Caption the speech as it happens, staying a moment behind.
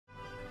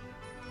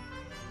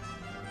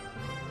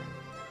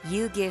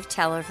You give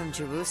Teller from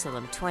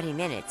Jerusalem 20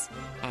 minutes,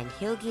 and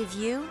he'll give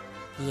you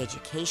the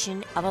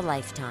education of a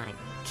lifetime.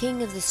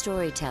 King of the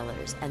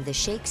storytellers and the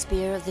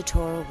Shakespeare of the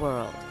Torah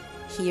world,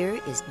 here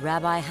is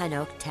Rabbi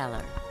Hanoch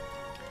Teller.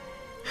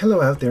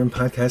 Hello out there in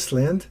podcast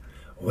land.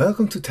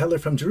 Welcome to Teller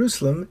from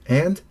Jerusalem,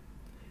 and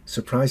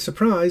surprise,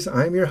 surprise,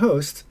 I'm your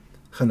host,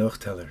 Hanoch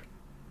Teller.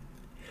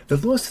 The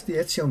loss of the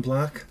Etzion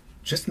block,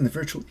 just in the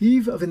virtual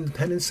eve of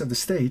independence of the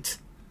state,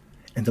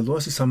 and the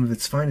loss of some of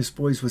its finest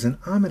boys was an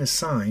ominous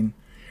sign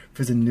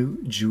for the new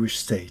Jewish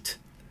state.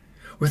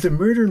 With the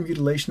murder and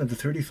mutilation of the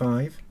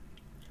 35,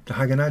 the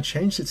Haganah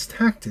changed its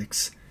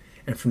tactics,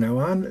 and from now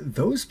on,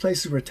 those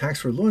places where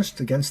attacks were launched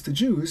against the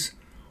Jews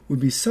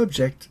would be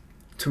subject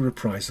to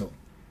reprisal.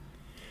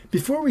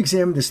 Before we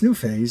examine this new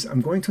phase,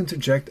 I'm going to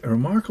interject a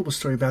remarkable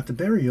story about the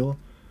burial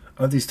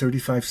of these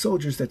 35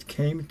 soldiers that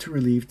came to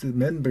relieve the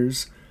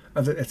members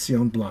of the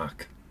Etzion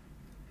block.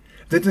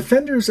 The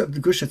defenders of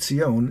the Gush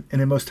Etzion, in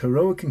a most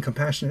heroic and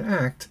compassionate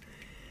act,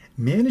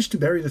 managed to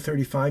bury the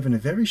 35 in a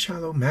very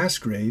shallow mass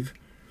grave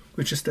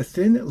with just a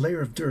thin layer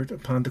of dirt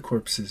upon the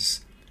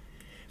corpses.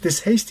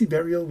 This hasty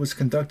burial was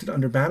conducted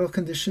under battle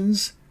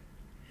conditions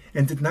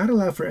and did not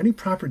allow for any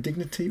proper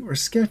dignity or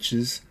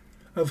sketches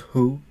of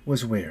who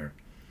was where.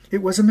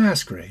 It was a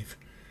mass grave,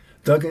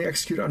 dug and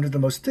executed under the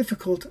most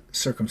difficult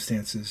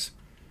circumstances.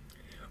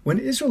 When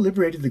Israel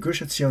liberated the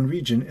Gush Etzion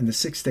region in the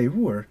Six-Day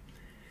War,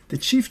 the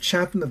chief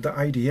chaplain of the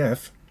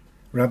IDF,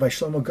 Rabbi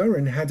Shlomo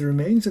Goren, had the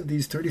remains of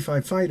these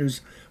 35 fighters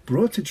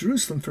brought to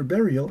Jerusalem for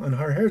burial on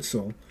Har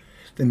Herzl,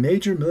 the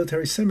major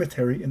military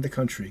cemetery in the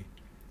country.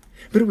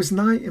 But it was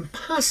nigh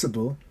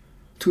impossible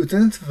to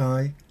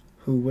identify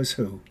who was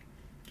who.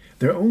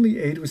 Their only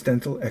aid was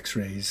dental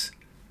x-rays.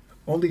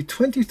 Only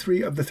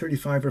 23 of the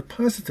 35 were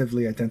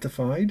positively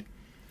identified,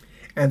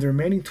 and the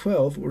remaining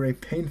 12 were a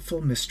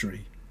painful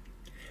mystery.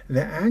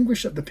 The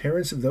anguish of the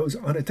parents of those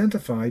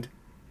unidentified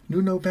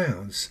knew no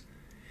bounds,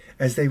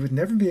 as they would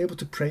never be able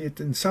to pray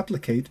and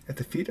supplicate at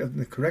the feet of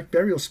the correct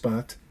burial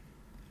spot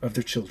of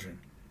their children.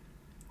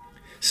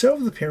 Several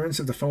of the parents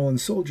of the fallen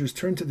soldiers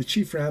turned to the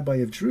chief rabbi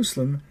of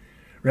Jerusalem,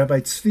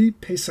 Rabbi Tzvi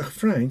Pesach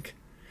Frank,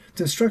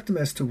 to instruct them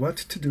as to what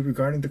to do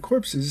regarding the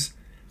corpses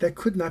that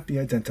could not be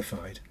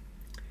identified.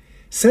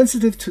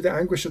 Sensitive to the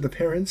anguish of the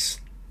parents,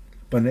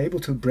 but unable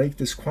to break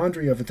this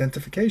quandary of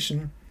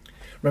identification,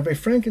 Rabbi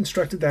Frank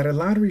instructed that a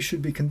lottery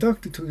should be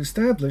conducted to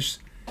establish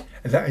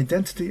the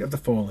identity of the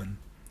fallen.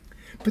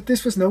 But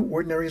this was no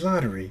ordinary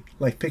lottery,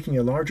 like picking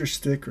a larger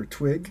stick or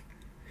twig.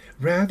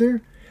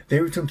 Rather, they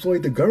were to employ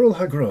the Gorel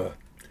HaGra,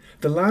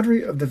 the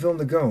lottery of the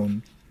Vilna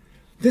Gaon.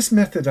 This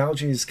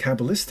methodology is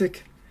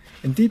Kabbalistic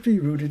and deeply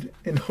rooted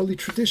in holy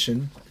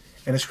tradition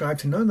and ascribed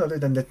to none other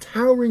than the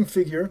towering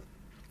figure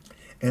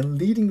and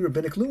leading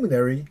rabbinic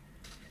luminary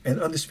and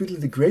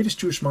undisputedly the greatest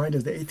Jewish mind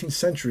of the 18th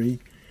century,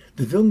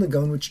 the Vilna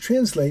Gaon, which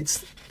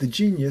translates the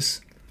genius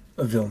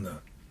of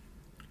Vilna.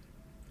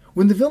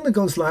 When the Vilna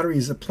Gaon's lottery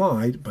is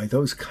applied by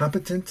those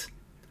competent,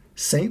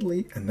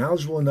 saintly, and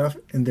knowledgeable enough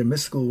in their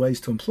mystical ways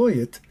to employ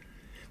it,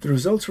 the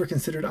results were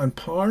considered on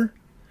par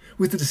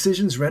with the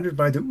decisions rendered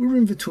by the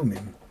Urim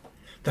V'Tumim,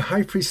 the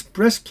high priest's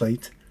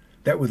breastplate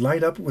that would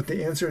light up with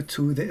the answer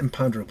to the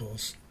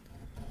imponderables.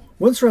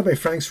 Once Rabbi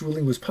Frank's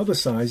ruling was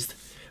publicized,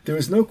 there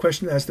was no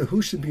question as to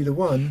who should be the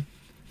one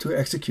to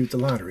execute the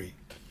lottery.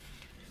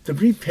 The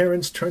bereaved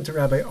parents turned to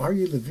Rabbi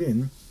Aryeh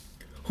Levin,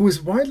 who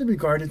is widely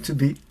regarded to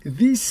be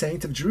the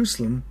saint of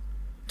Jerusalem,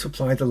 to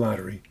apply the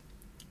lottery.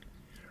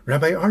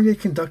 Rabbi Aryeh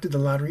conducted the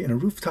lottery in a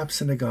rooftop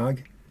synagogue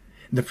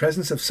in the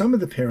presence of some of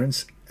the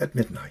parents at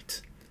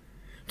midnight.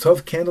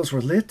 12 candles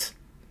were lit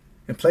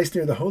and placed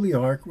near the Holy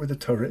Ark where the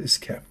Torah is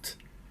kept.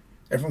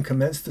 Everyone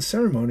commenced the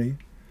ceremony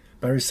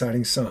by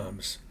reciting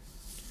psalms.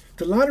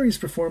 The lottery is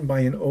performed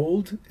by an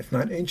old, if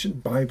not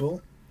ancient,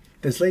 Bible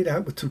that is laid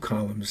out with 2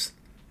 columns.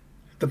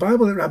 The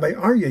Bible that Rabbi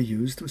Aryeh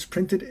used was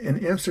printed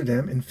in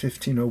Amsterdam in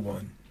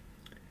 1501.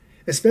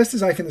 As best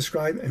as I can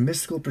describe a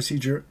mystical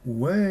procedure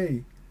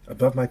way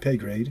above my pay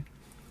grade,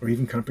 or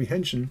even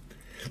comprehension,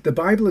 the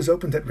Bible is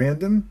opened at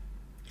random,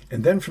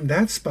 and then from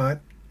that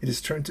spot it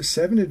is turned to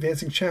 7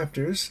 advancing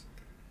chapters,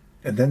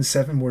 and then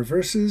 7 more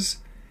verses,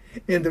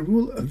 and the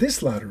rule of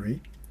this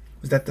lottery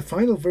was that the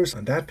final verse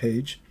on that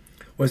page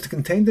was to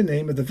contain the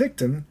name of the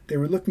victim they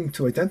were looking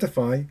to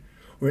identify,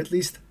 or at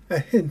least a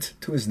hint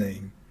to his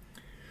name.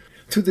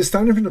 To the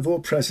astonishment of all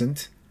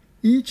present,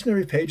 each and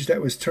every page that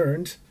was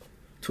turned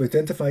to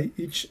identify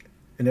each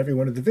and every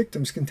one of the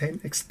victims contained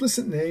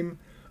explicit name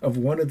of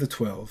one of the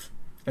 12.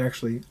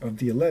 Actually, of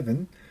the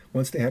 11.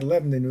 Once they had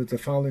 11, they knew that the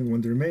following one,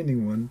 the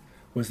remaining one,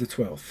 was the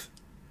 12th.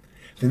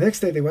 The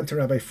next day they went to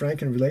Rabbi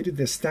Frank and related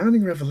the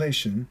astounding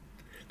revelation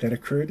that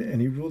occurred,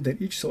 and he ruled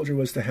that each soldier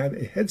was to have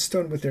a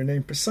headstone with their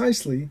name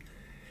precisely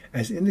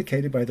as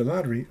indicated by the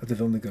lottery of the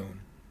Vilna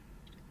Gaon.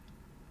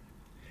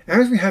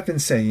 As we have been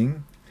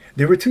saying,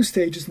 there were 2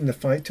 stages in the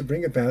fight to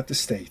bring about the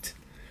state.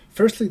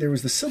 Firstly, there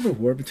was the Civil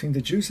War between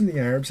the Jews and the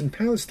Arabs in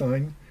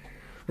Palestine,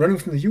 running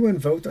from the UN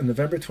vote on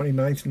November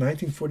 29,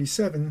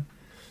 1947,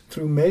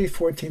 through May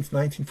 14,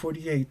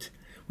 1948,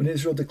 when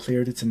Israel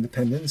declared its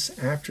independence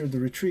after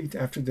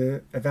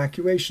the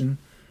evacuation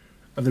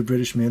of the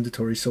British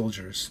mandatory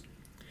soldiers.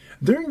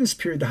 During this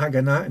period, the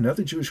Haganah and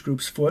other Jewish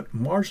groups fought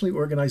marginally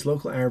organized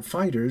local Arab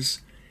fighters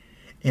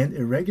and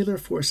irregular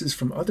forces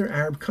from other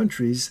Arab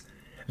countries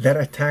that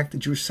attacked the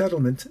Jewish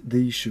settlement,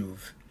 the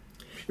Yishuv.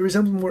 It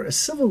resembled more a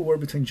civil war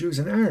between Jews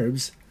and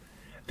Arabs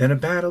than a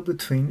battle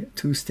between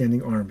two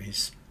standing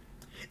armies.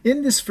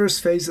 In this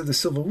first phase of the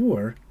civil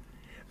war,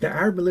 the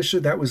Arab militia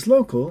that was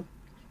local,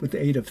 with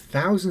the aid of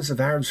thousands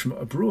of Arabs from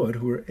abroad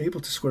who were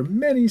able to score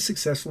many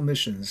successful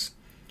missions.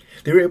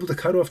 They were able to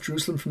cut off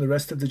Jerusalem from the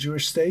rest of the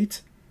Jewish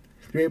state.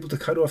 They were able to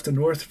cut off the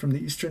north from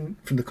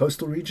the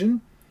coastal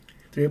region.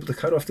 They were able to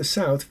cut off the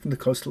south from the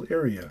coastal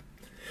area.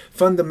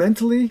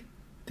 Fundamentally,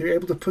 they were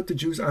able to put the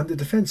Jews on the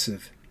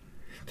defensive.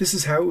 This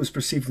is how it was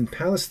perceived in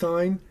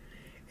Palestine,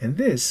 and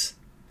this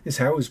is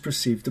how it was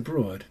perceived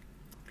abroad.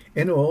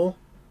 In all,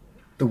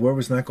 the war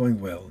was not going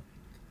well.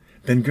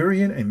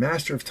 Ben-Gurion, a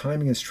master of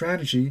timing and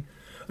strategy,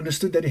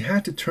 understood that he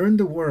had to turn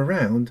the war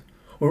around,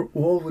 or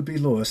all would be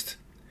lost,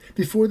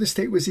 before the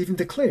state was even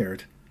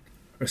declared,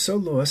 or so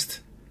lost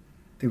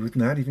they would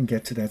not even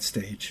get to that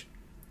stage.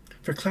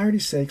 For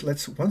clarity's sake,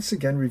 let's once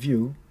again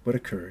review what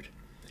occurred.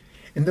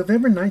 In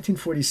November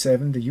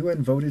 1947, the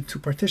UN voted to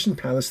partition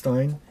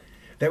Palestine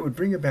that would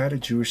bring about a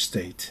Jewish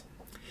state.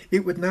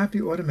 It would not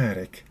be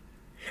automatic,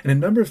 and a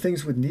number of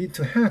things would need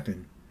to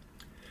happen.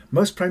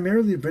 Most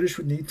primarily, the British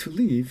would need to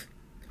leave,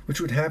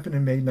 which would happen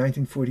in May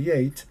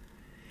 1948,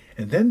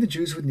 and then the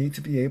Jews would need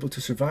to be able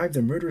to survive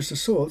the murderous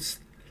assaults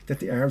that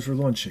the Arabs were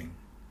launching.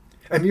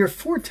 A mere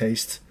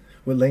foretaste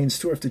would lay in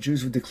store if the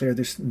Jews would declare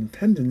their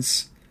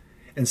independence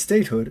and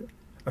statehood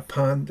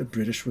upon the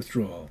British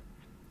withdrawal.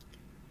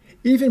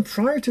 Even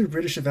prior to the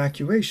British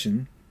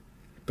evacuation,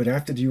 but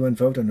after the UN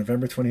vote on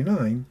November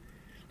 29,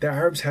 the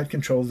Arabs had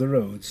control of the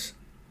roads.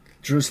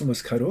 Jerusalem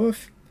was cut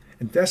off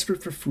and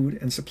desperate for food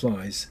and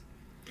supplies.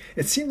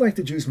 It seemed like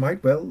the Jews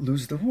might well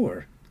lose the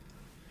war.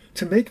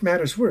 To make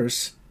matters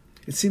worse,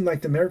 it seemed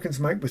like the Americans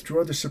might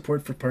withdraw their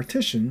support for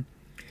partition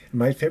and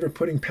might favor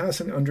putting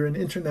Palestine under an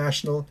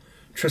international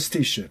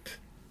trusteeship.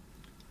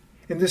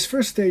 In this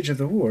first stage of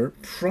the war,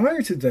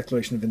 prior to the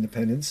Declaration of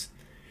Independence,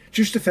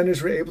 Jewish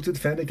defenders were able to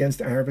defend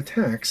against Arab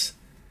attacks,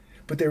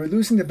 but they were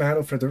losing the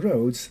battle for the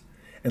roads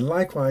and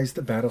likewise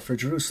the battle for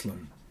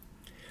Jerusalem.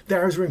 The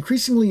Arabs were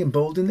increasingly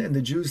emboldened and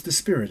the Jews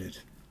dispirited.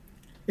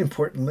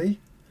 Importantly,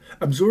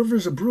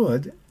 observers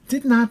abroad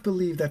did not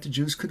believe that the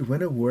Jews could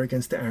win a war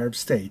against the Arab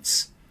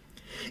states.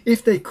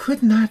 If they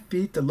could not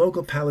beat the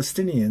local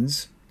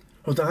Palestinians,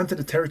 hold on to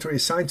the territory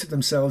assigned to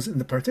themselves in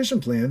the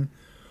partition plan,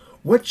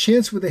 what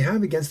chance would they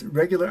have against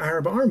regular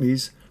Arab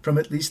armies from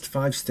at least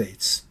 5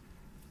 states?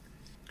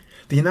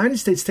 The United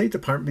States State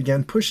Department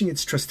began pushing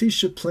its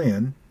trusteeship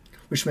plan,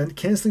 which meant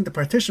canceling the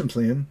partition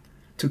plan,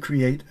 to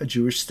create a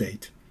Jewish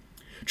state.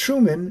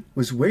 Truman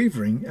was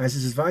wavering as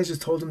his advisors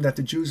told him that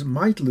the Jews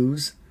might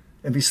lose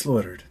and be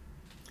slaughtered.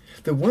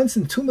 The once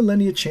in 2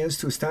 millennia chance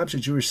to establish a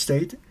Jewish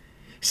state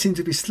seemed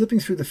to be slipping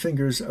through the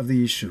fingers of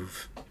the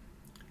Yishuv.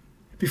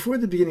 Before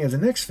the beginning of the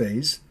next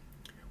phase,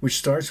 which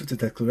starts with the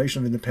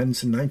Declaration of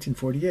Independence in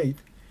 1948,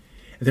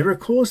 there were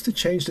calls to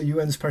change the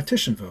UN's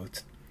partition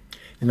vote.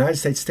 The United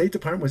States State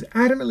Department was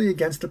adamantly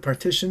against the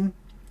partition,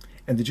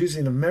 and the Jews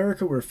in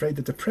America were afraid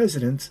that the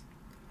president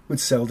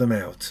would sell them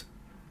out.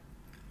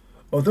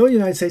 Although the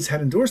United States had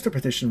endorsed the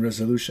partition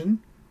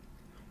resolution,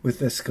 with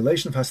the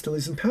escalation of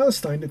hostilities in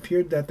Palestine, it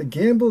appeared that the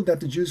gamble that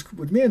the Jews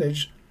would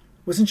manage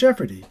was in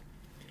jeopardy.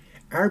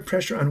 Arab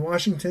pressure on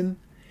Washington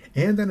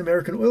and on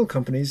American oil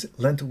companies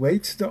lent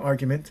weight to the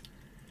argument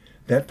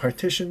that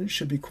partition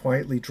should be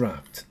quietly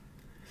dropped.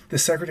 The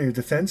Secretary of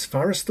Defense,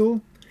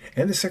 Forrestal,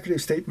 and the Secretary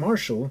of State,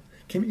 Marshall,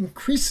 became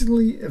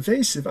increasingly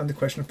evasive on the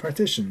question of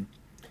partition.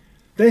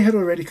 They had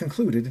already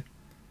concluded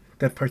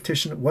that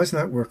partition was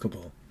not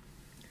workable.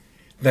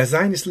 The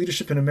Zionist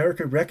leadership in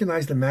America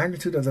recognized the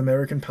magnitude of the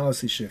American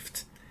policy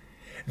shift.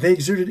 They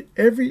exerted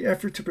every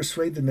effort to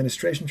persuade the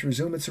administration to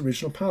resume its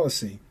original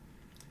policy.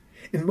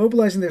 In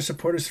mobilizing their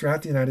supporters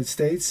throughout the United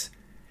States,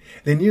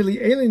 they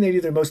nearly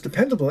alienated their most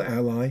dependable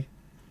ally,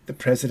 the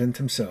president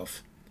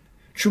himself.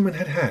 Truman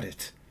had had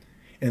it,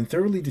 and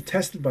thoroughly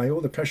detested by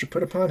all the pressure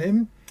put upon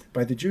him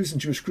by the Jews and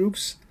Jewish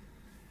groups,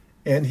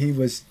 and he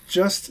was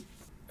just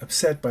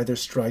upset by their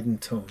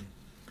strident tone.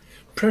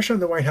 Pressure on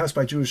the White House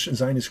by Jewish and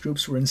Zionist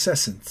groups were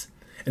incessant,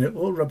 and it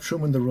all rubbed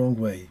Truman the wrong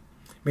way,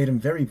 made him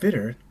very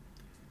bitter.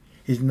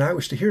 He did not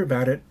wish to hear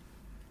about it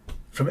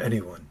from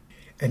anyone.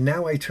 And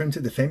now I turn to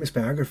the famous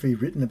biography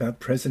written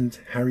about President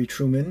Harry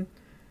Truman,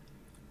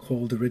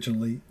 called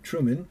originally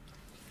Truman,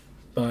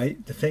 by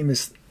the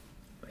famous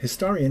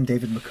historian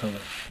David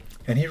McCullough.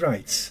 And he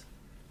writes,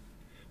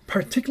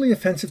 particularly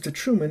offensive to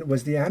Truman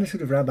was the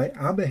attitude of Rabbi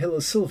Abba Hillel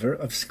Silver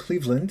of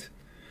Cleveland,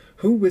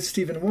 who, with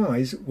Stephen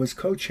Wise, was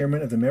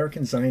co-chairman of the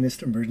American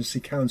Zionist Emergency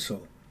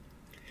Council.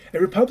 A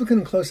Republican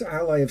and close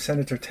ally of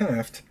Senator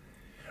Taft,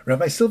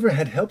 Rabbi Silver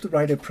had helped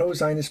write a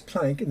pro-Zionist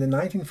plank in the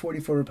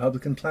 1944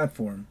 Republican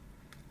platform.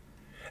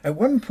 At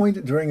one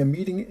point during a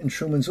meeting in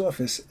Truman's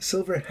office,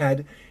 Silver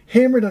had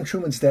hammered on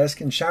Truman's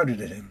desk and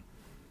shouted at him.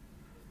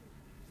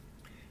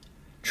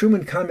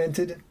 Truman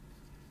commented,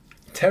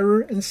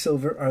 "Terror and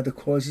Silver are the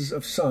causes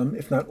of some,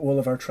 if not all,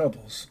 of our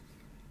troubles,"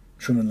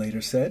 Truman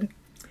later said.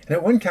 And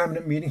at one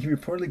cabinet meeting, he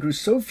reportedly grew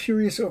so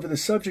furious over the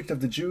subject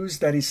of the Jews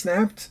that he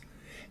snapped,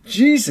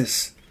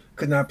 "Jesus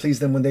could not please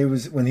them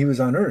when he was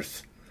on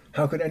earth.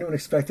 How could anyone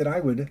expect that I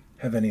would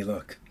have any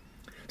luck?"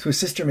 To his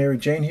sister Mary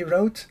Jane, he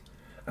wrote,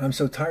 "I'm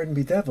so tired and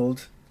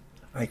bedeviled,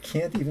 I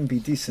can't even be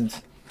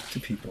decent to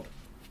people."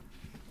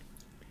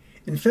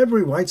 In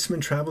February,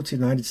 Weizmann traveled to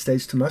the United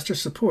States to muster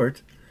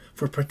support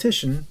for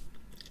partition,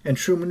 and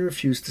Truman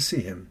refused to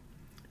see him.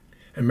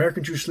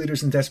 American Jewish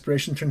leaders in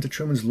desperation turned to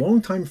Truman's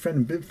longtime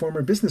friend and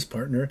former business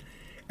partner,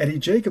 Eddie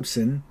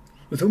Jacobson,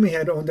 with whom he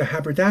had owned a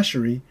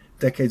haberdashery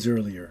decades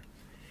earlier.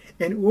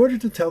 In order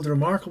to tell the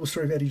remarkable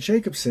story of Eddie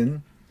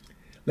Jacobson,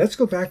 let's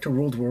go back to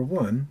World War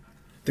I,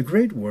 the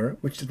Great War,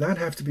 which did not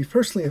have to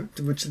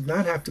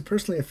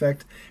personally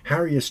affect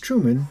Harry S.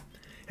 Truman,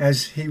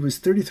 as he was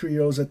 33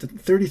 years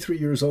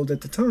old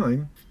at the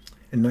time,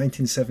 in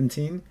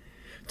 1917,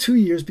 2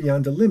 years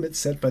beyond the limit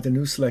set by the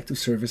new Selective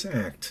Service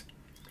Act.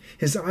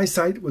 His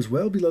eyesight was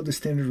well below the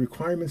standard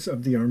requirements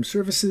of the armed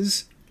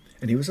services,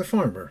 and he was a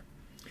farmer.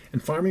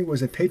 And farming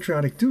was a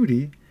patriotic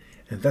duty,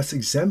 and thus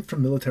exempt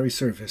from military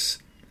service.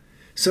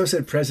 So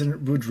said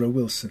President Woodrow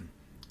Wilson.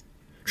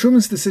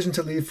 Truman's decision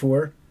to leave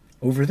for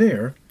over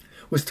there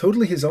was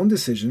totally his own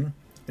decision,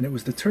 and it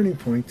was the turning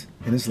point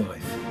in his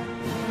life.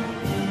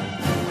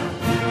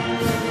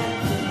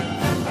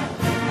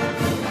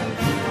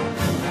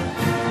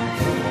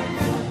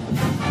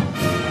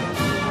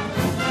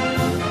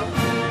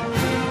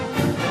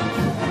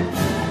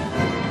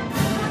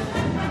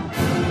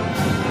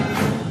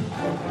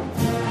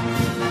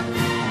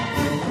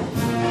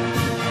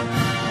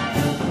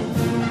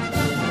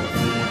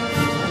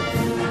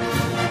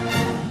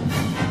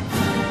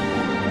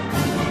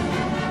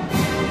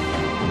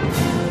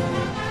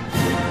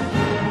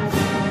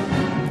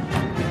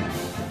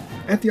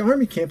 At the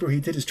Army camp where he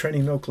did his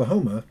training in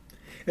Oklahoma,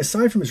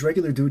 aside from his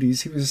regular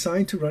duties, he was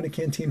assigned to run a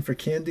canteen for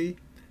candy,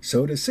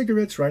 soda,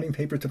 cigarettes, writing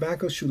paper,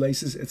 tobacco,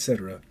 shoelaces,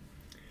 etc.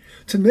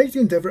 To make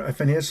the endeavor a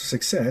financial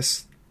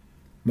success,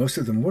 most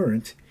of them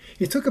weren't,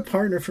 he took a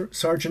partner for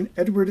Sergeant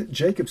Edward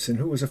Jacobson,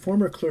 who was a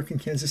former clerk in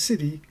Kansas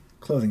City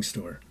clothing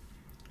store.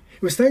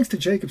 It was thanks to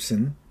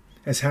Jacobson,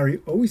 as Harry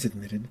always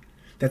admitted,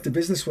 that the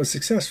business was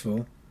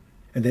successful,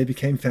 and they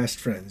became fast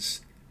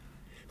friends.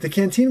 The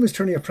canteen was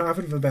turning a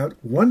profit of about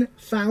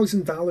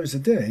 $1,000 a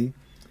day,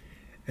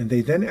 and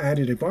they then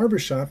added a barber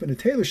shop and a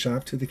tailor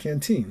shop to the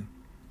canteen.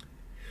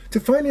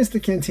 To finance the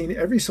canteen,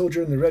 every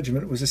soldier in the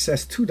regiment was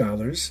assessed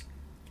 $2,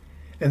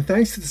 and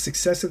thanks to the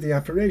success of the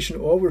operation,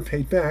 all were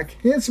paid back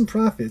handsome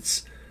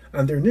profits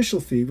on their initial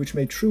fee, which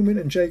made Truman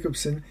and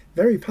Jacobson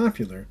very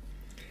popular,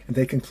 and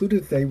they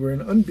concluded that they were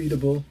an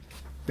unbeatable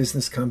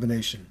business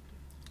combination.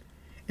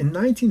 In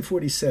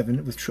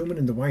 1947, with Truman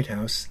in the White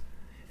House,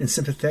 and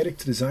sympathetic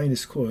to the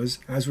Zionist cause,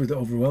 as were the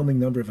overwhelming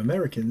number of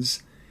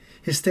Americans,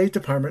 his State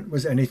Department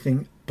was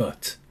anything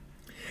but.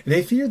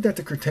 They feared that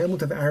the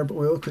curtailment of Arab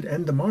oil could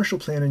end the Marshall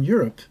Plan in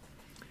Europe,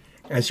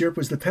 as Europe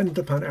was dependent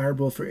upon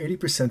Arab oil for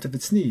 80% of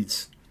its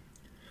needs.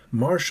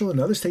 Marshall and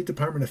other State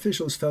Department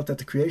officials felt that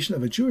the creation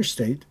of a Jewish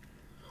state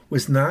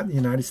was not in the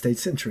United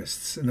States'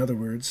 interests. In other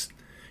words,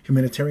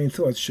 humanitarian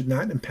thoughts should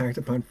not impact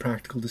upon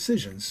practical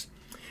decisions.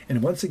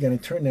 And once again, I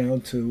turn now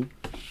to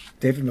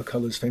David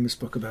McCullough's famous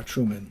book about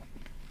Truman.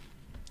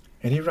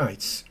 And he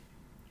writes,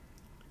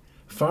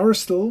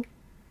 Forrestal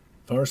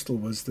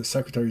was the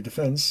Secretary of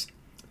Defense,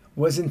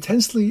 was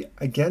intensely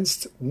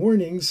against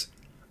warnings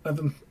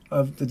of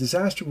the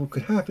disaster what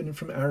could happen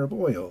from Arab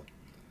oil.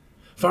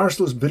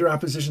 Forrestal's bitter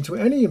opposition to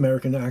any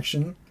American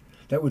action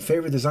that would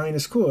favor the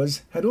Zionist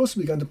cause had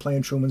also begun to play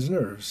on Truman's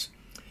nerves.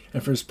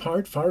 And for his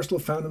part,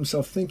 Forrestal found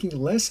himself thinking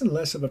less and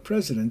less of a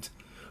president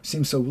who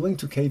seemed so willing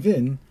to cave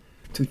in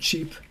to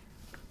cheap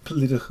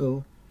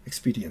political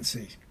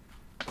expediency.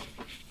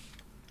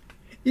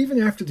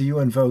 Even after the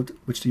UN vote,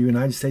 which the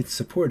United States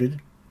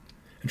supported,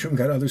 and Truman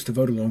got others to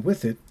vote along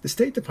with it, the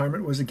State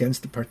Department was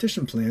against the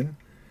partition plan,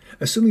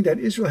 assuming that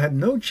Israel had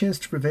no chance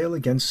to prevail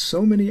against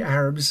so many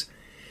Arabs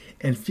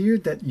and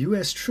feared that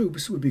U.S.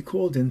 troops would be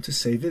called in to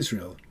save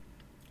Israel.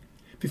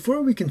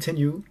 Before we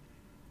continue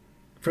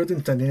further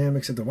into the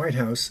dynamics of the White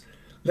House,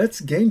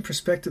 let's gain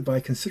perspective by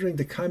considering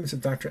the comments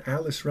of Dr.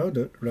 Alice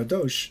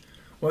Radosh,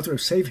 author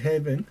of Safe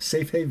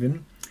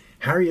Haven,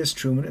 Harry S.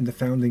 Truman and the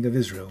Founding of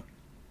Israel.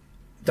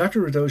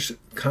 Dr. Radosh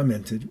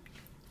commented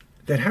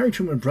that Harry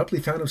Truman abruptly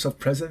found himself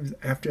president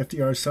after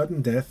FDR's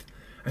sudden death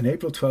on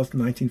April 12,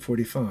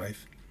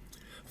 1945.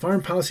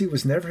 Foreign policy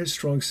was never his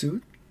strong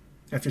suit.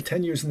 After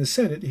 10 years in the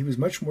Senate, he was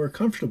much more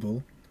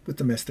comfortable with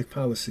domestic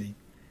policy.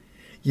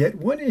 Yet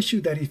one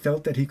issue that he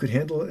felt that he could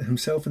handle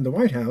himself in the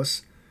White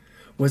House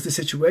was the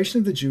situation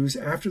of the Jews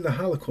after the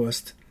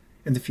Holocaust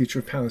and the future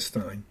of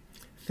Palestine.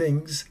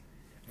 Things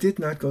did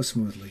not go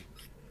smoothly.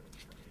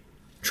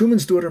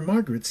 Truman's daughter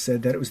Margaret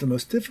said that it was the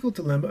most difficult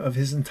dilemma of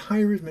his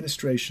entire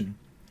administration.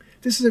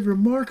 This is a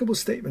remarkable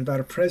statement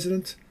about a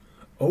president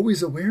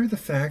always aware of the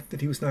fact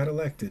that he was not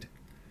elected,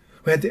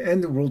 who had to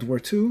end World War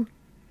II,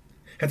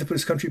 had to put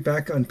his country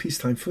back on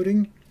peacetime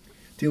footing,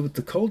 deal with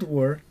the Cold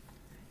War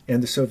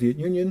and the Soviet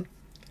Union,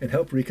 and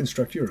help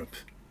reconstruct Europe.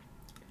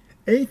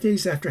 8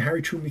 days after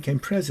Harry Truman became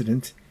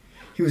president,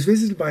 he was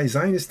visited by a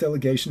Zionist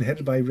delegation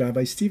headed by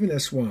Rabbi Stephen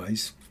S.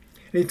 Wise,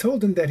 and he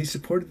told them that he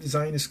supported the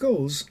Zionist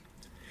goals,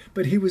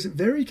 but he was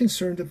very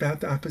concerned about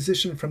the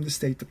opposition from the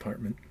State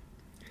Department.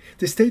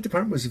 The State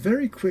Department was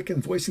very quick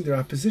in voicing their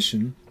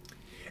opposition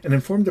and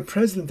informed the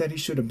president that he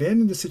should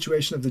abandon the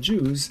situation of the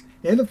Jews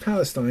and of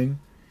Palestine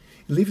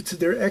and leave it to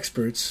their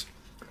experts,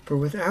 for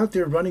without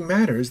their running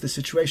matters, the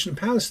situation in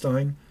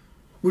Palestine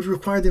would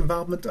require the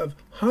involvement of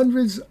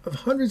hundreds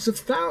of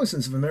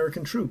thousands of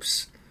American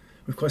troops,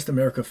 would cost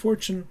America a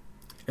fortune,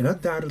 and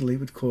undoubtedly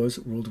would cause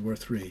World War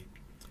III.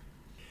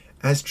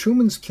 As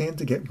Truman's plan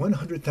to get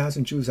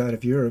 100,000 Jews out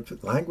of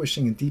Europe,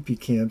 languishing in DP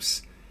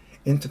camps,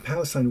 into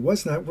Palestine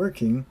was not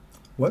working,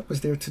 what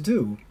was there to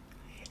do?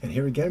 And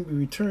here again we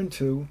return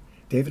to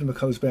David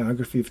McCullough's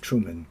biography of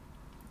Truman.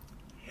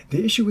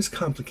 The issue was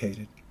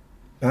complicated,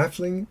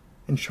 baffling,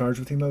 and charged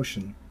with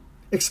emotion.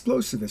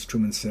 Explosive, as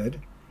Truman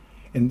said,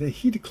 and the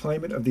heated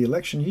climate of the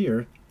election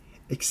year,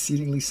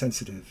 exceedingly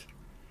sensitive.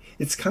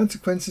 Its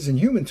consequences in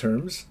human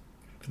terms,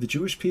 for the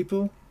Jewish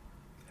people,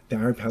 the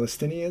Arab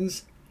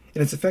Palestinians,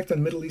 and its effect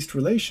on Middle East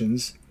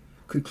relations,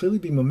 could clearly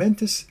be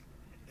momentous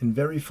and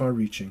very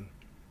far-reaching.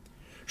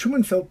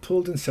 Truman felt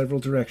pulled in several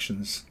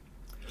directions.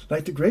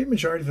 Like the great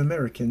majority of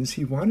Americans,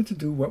 he wanted to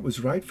do what was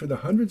right for the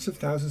hundreds of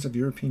thousands of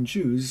European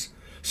Jews,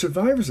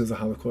 survivors of the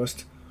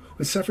Holocaust, who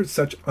had suffered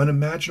such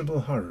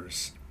unimaginable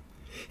horrors.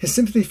 His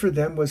sympathy for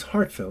them was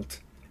heartfelt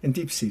and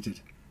deep-seated.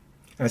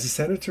 As a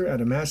senator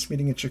at a mass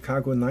meeting in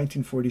Chicago in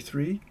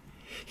 1943,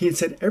 he had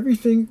said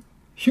everything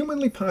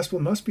humanly possible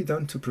must be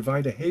done to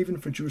provide a haven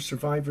for Jewish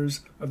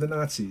survivors of the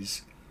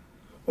Nazis.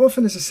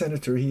 Often as a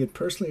senator, he had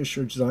personally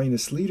assured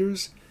Zionist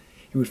leaders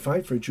he would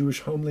fight for a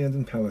Jewish homeland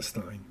in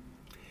Palestine.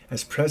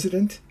 As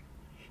president,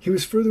 he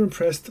was further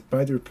impressed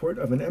by the report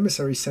of an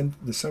emissary sent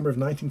in the summer of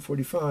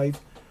 1945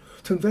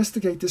 to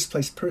investigate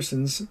displaced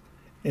persons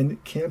in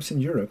camps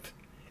in Europe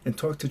and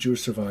talk to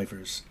Jewish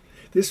survivors.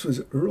 This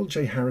was Earl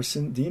J.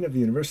 Harrison, Dean of the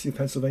University of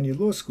Pennsylvania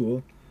Law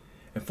School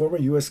and former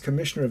U.S.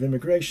 Commissioner of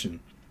Immigration.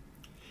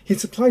 He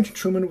had supplied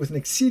Truman with an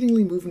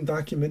exceedingly moving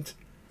document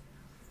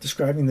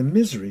describing the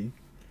misery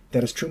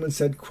that, as Truman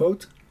said,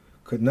 quote,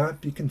 could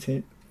not be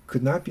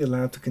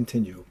allowed to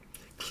continue.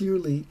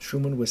 Clearly,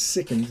 Truman was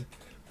sickened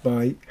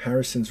by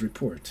Harrison's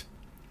report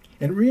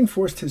and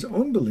reinforced his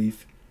own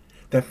belief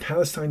that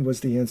Palestine was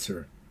the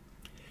answer.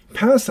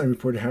 Palestine,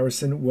 reported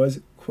Harrison,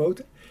 was,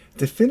 quote,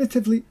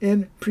 definitively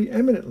and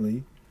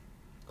preeminently,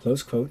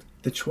 close quote,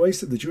 the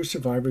choice of the Jewish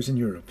survivors in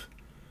Europe.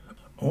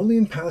 Only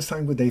in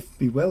Palestine would they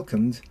be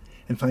welcomed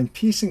and find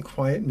peace and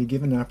quiet and be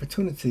given an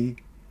opportunity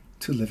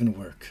to live and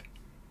work.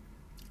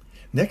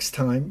 Next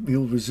time, we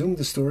will resume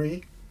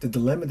the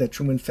dilemma that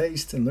Truman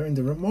faced, and learn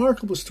the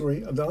remarkable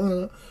story of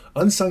the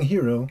unsung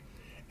hero,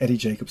 Eddie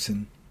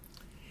Jacobson.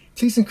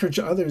 Please encourage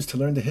others to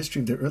learn the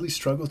history of the early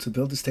struggle to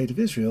build the State of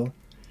Israel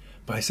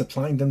by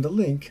supplying them the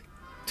link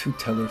to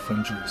Teller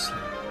from Jerusalem.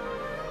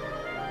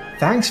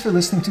 Thanks for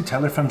listening to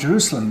Teller from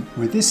Jerusalem,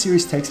 where this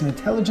series takes an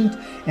intelligent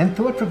and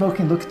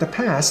thought-provoking look at the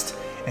past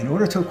in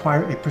order to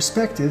acquire a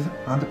perspective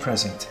on the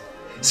present.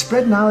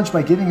 Spread knowledge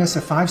by giving us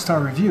a 5-star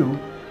review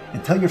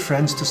and tell your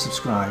friends to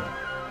subscribe.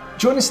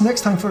 Join us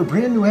next time for a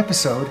brand new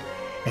episode,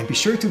 and be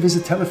sure to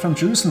visit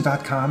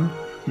tellerfromjerusalem.com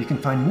where you can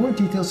find more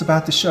details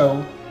about the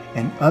show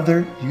and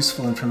other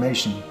useful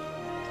information.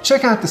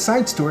 Check out the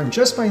site store, and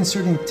just by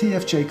inserting the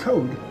TFJ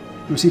code,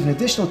 you'll receive an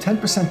additional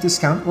 10%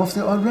 discount off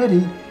the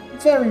already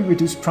very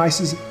reduced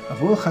prices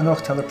of all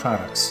Hanoch Teller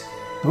products,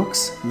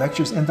 books,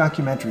 lectures, and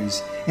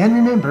documentaries. And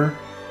remember,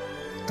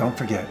 don't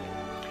forget,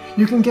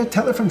 you can get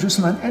Teller from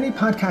Jerusalem on any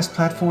podcast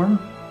platform,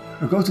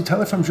 or go to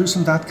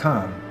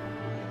tellerfromjerusalem.com.